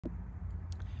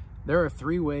There are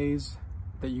 3 ways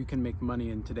that you can make money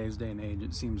in today's day and age,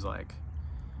 it seems like.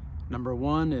 Number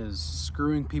 1 is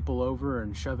screwing people over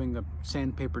and shoving a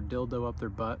sandpaper dildo up their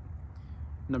butt.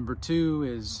 Number 2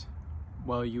 is,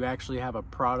 well, you actually have a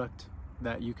product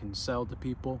that you can sell to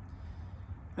people,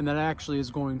 and that actually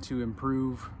is going to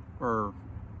improve or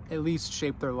at least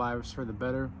shape their lives for the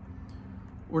better.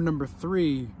 Or number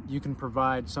 3, you can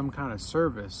provide some kind of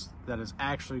service that is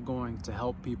actually going to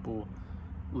help people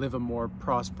live a more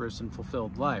prosperous and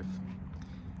fulfilled life.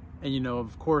 And you know,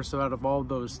 of course, out of all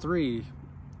those 3,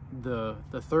 the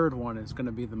third one is going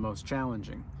to be the most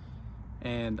challenging.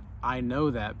 And I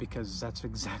know that because that's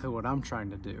exactly what I'm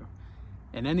trying to do.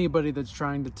 And anybody that's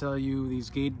trying to tell you, these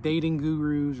dating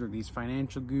gurus or these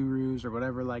financial gurus or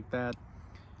whatever like that,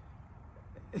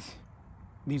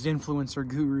 these influencer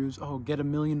gurus, oh, get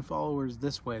 1 million followers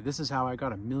this way. This is how I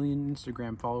got 1 million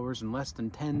Instagram followers in less than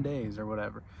 10 days or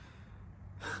whatever.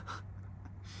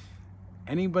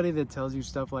 Anybody that tells you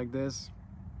stuff like this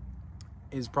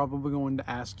is probably going to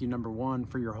ask you, number 1,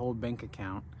 for your whole bank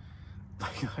account.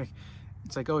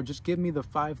 It's like, oh, just give me the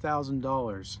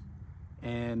 $5,000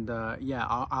 and yeah,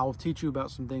 I'll teach you about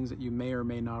some things that you may or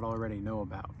may not already know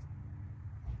about.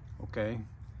 Okay?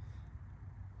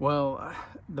 Well,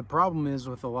 the problem is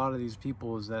with a lot of these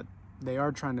people is that they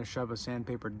are trying to shove a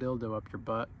sandpaper dildo up your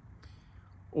butt,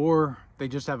 or they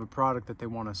just have a product that they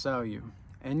want to sell you.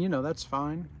 And you know, that's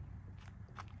fine.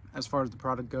 As far as the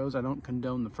product goes, I don't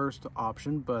condone the first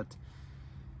option, but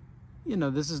you know,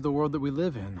 this is the world that we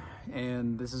live in,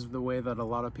 and this is the way that a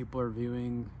lot of people are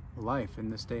viewing life in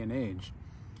this day and age.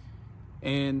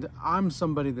 And I'm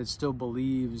somebody that still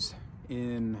believes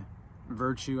in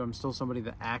virtue. I'm still somebody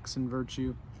that acts in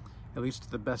virtue, at least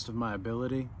to the best of my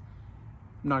ability.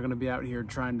 I'm not going to be out here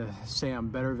trying to say I'm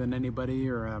better than anybody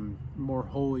or I'm more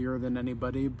holier than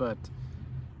anybody, but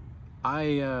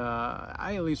I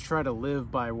at least try to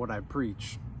live by what I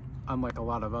preach, unlike a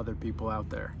lot of other people out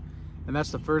there. And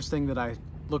that's the first thing that I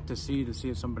look to see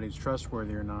if somebody's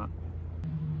trustworthy or not.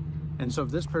 And so if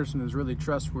this person is really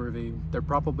trustworthy, they're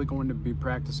probably going to be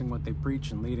practicing what they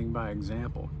preach and leading by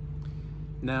example.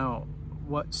 Now,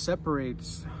 what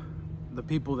separates the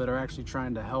people that are actually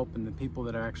trying to help and the people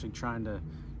that are actually trying to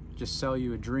just sell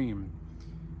you a dream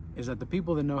is that the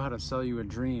people that know how to sell you a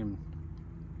dream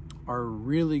are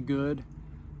really good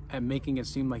at making it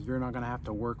seem like you're not going to have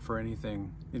to work for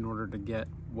anything in order to get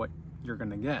what you're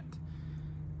going to get.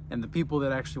 And the people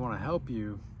that actually want to help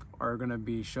you are going to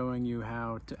be showing you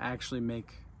how to actually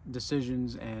make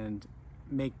decisions and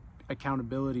make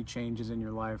accountability changes in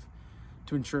your life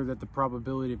to ensure that the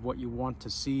probability of what you want to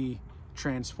see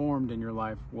transformed in your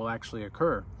life will actually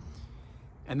occur.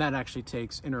 And that actually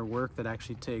takes inner work. That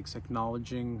actually takes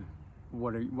acknowledging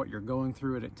what you're going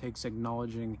through. It takes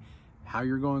acknowledging how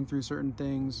you're going through certain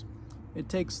things. It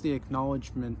takes the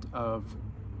acknowledgement of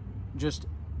just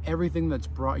everything that's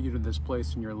brought you to this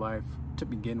place in your life to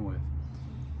begin with.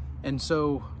 And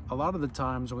so a lot of the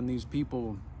times when these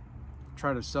people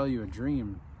try to sell you a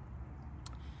dream,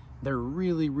 they're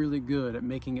really, really good at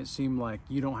making it seem like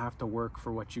you don't have to work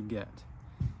for what you get.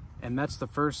 And that's the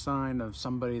first sign of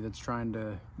somebody that's trying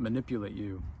to manipulate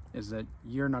you, is that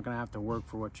you're not going to have to work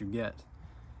for what you get.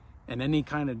 And any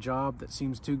kind of job that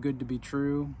seems too good to be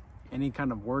true, any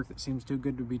kind of work that seems too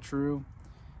good to be true,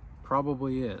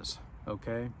 probably is,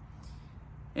 okay?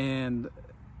 And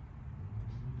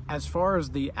as far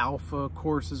as the alpha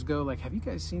courses go, like, have you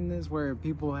guys seen this where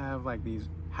people have like these,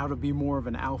 how to be more of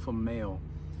an alpha male?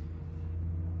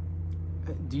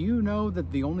 Do you know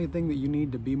that the only thing that you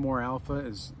need to be more alpha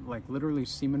is like literally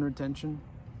semen retention?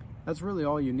 That's really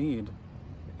all you need.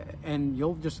 And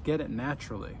you'll just get it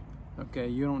naturally. Okay,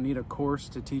 you don't need a course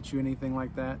to teach you anything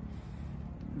like that.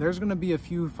 There's going to be a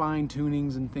few fine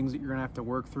tunings and things that you're going to have to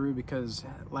work through, because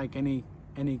like any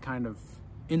kind of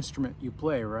instrument you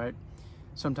play, right?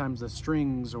 Sometimes the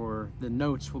strings or the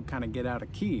notes will kind of get out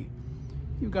of key.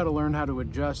 You've got to learn how to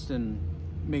adjust and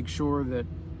make sure that,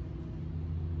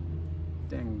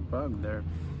 dang bug there,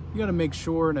 you got to make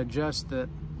sure and adjust that,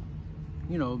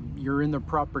 you know, you're in the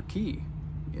proper key.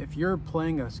 If you're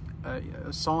playing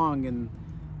a song in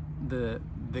the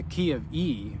key of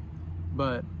E,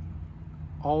 but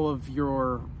all of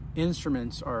your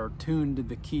instruments are tuned to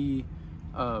the key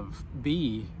of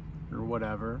B or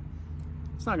whatever,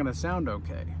 it's not going to sound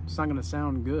okay. It's not going to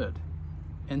sound good.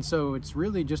 And so it's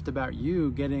really just about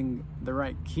you getting the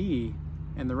right key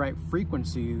and the right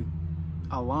frequency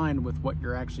aligned with what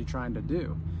you're actually trying to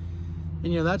do.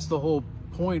 And you know, that's the whole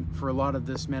point for a lot of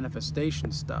this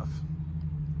manifestation stuff.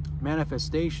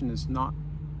 Manifestation is not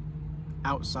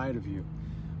outside of you.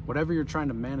 Whatever you're trying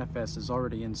to manifest is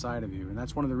already inside of you. And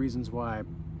that's one of the reasons why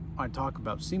I talk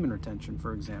about semen retention,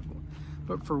 for example.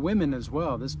 But for women as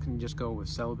well, this can just go with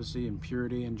celibacy and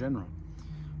purity in general.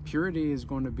 Purity is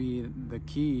going to be the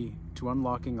key to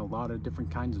unlocking a lot of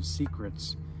different kinds of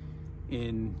secrets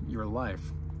in your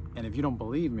life. And if you don't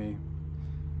believe me,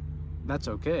 that's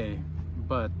okay,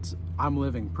 but I'm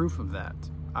living proof of that.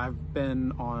 I've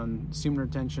been on semen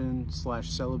retention /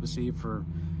 celibacy for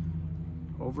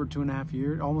over 2.5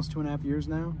 years, almost 2.5 years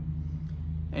now,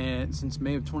 and since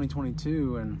May of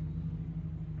 2022,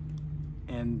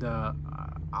 and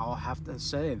I'll have to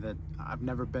say that I've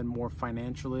never been more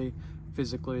financially,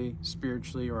 physically,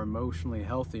 spiritually, or emotionally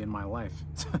healthy in my life.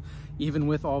 Even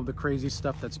with all the crazy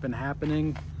stuff that's been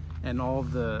happening and all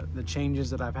of the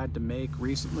changes that I've had to make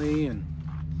recently, and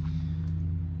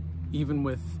even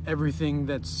with everything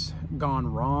that's gone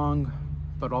wrong,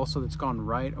 but also that's gone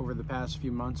right over the past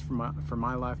few months for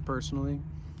my life personally,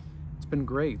 it's been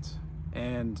great.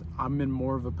 And I'm in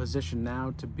more of a position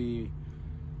now to be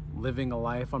living a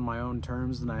life on my own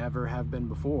terms than I ever have been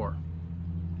before.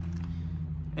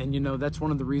 And you know, that's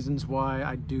one of the reasons why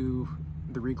I do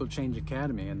the Regal Change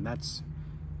Academy. And that's,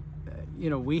 you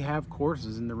know, we have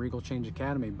courses in the Regal Change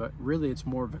Academy, but really it's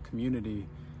more of a community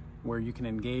where you can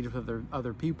engage with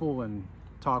other people and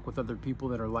talk with other people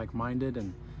that are like-minded.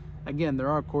 And again, there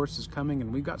are courses coming,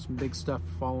 and we've got some big stuff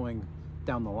following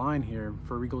down the line here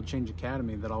for Regal Change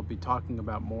Academy that I'll be talking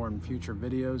about more in future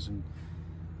videos. And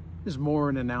there's more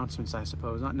in announcements, I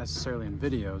suppose, not necessarily in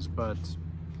videos, but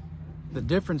the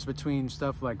difference between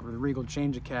stuff like the Regal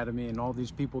Change Academy and all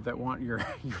these people that want your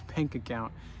bank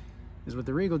account is with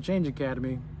the Regal Change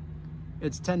Academy,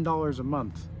 it's $10 a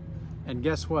month. And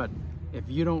guess what? If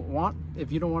you don't want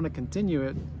to continue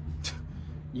it,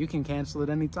 you can cancel it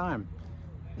anytime.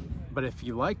 But if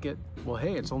you like it, well,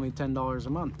 hey, it's only $10 a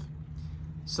month.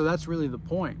 So that's really the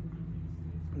point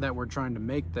that we're trying to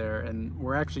make there, and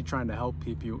we're actually trying to help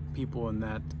people in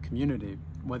that community.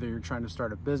 Whether you're trying to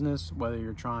start a business, whether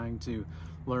you're trying to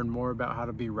learn more about how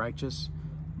to be righteous,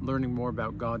 learning more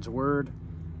about God's word,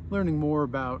 learning more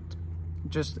about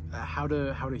just how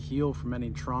to heal from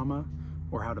any trauma,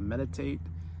 or how to meditate.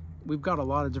 We've got a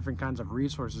lot of different kinds of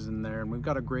resources in there, and we've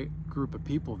got a great group of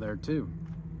people there too.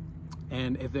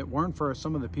 And if it weren't for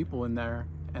some of the people in there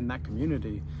and that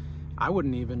community, I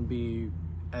wouldn't even be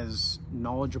as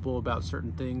knowledgeable about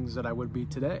certain things that I would be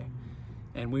today.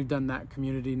 And we've done that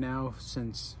community now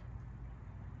since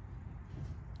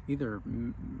either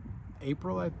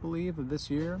April, I believe, of this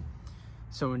year.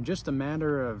 So in just a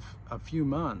matter of a few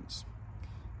months,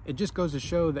 it just goes to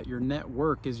show that your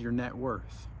network is your net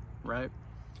worth, right?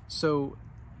 So,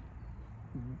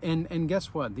 and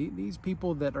guess what? These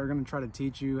people that are going to try to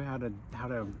teach you how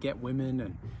to get women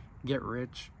and get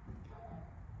rich,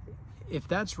 if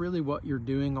that's really what you're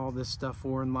doing all this stuff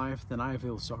for in life, then I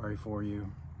feel sorry for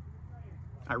you.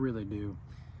 I really do.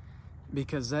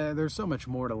 Because there's so much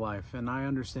more to life, and I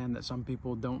understand that some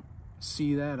people don't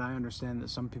see that. I understand that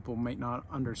some people might not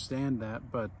understand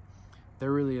that, but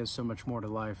there really is so much more to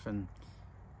life. And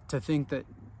to think that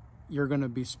you're going to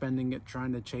be spending it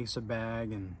trying to chase a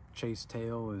bag and chase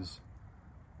tail is,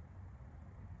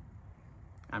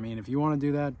 I mean, if you want to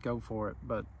do that, go for it,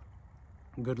 but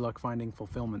good luck finding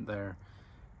fulfillment there,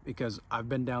 because I've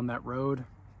been down that road,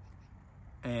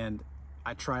 and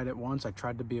I tried it once. I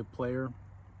tried to be a player.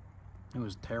 It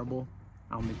was terrible.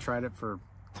 I only tried it for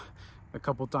a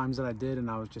couple times that I did, and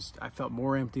I felt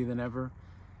more empty than ever.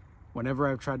 Whenever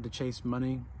I've tried to chase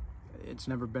money, it's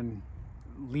never been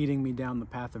leading me down the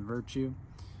path of virtue.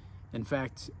 In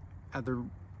fact, at the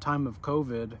time of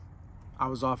COVID, I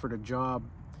was offered a job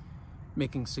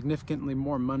making significantly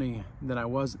more money than I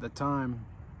was at the time.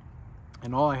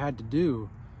 And all I had to do,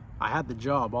 I had the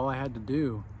job, all I had to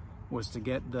do was to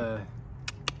get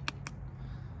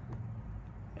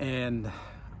and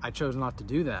I chose not to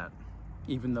do that,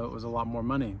 even though it was a lot more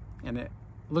money. And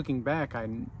looking back, I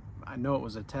know it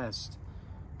was a test,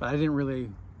 but I didn't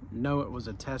really know it was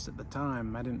a test at the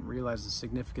time. I didn't realize the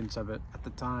significance of it at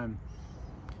the time.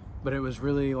 But it was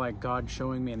really like God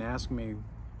showing me and asking me,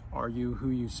 are you who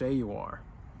you say you are?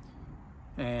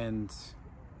 And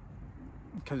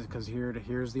because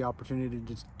here's the opportunity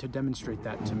to demonstrate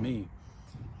that to me.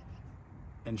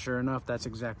 And sure enough, that's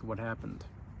exactly what happened.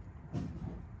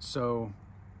 So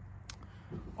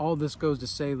all this goes to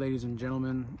say, ladies and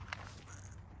gentlemen,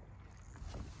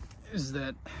 is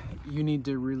that you need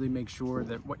to really make sure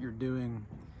that what you're doing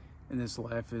in this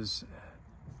life is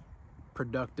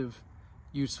productive,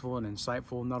 useful, and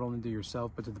insightful, not only to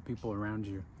yourself, but to the people around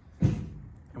you.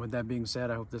 And with that being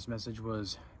said, I hope this message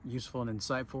was useful and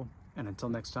insightful. And until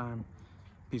next time,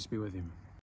 peace be with you.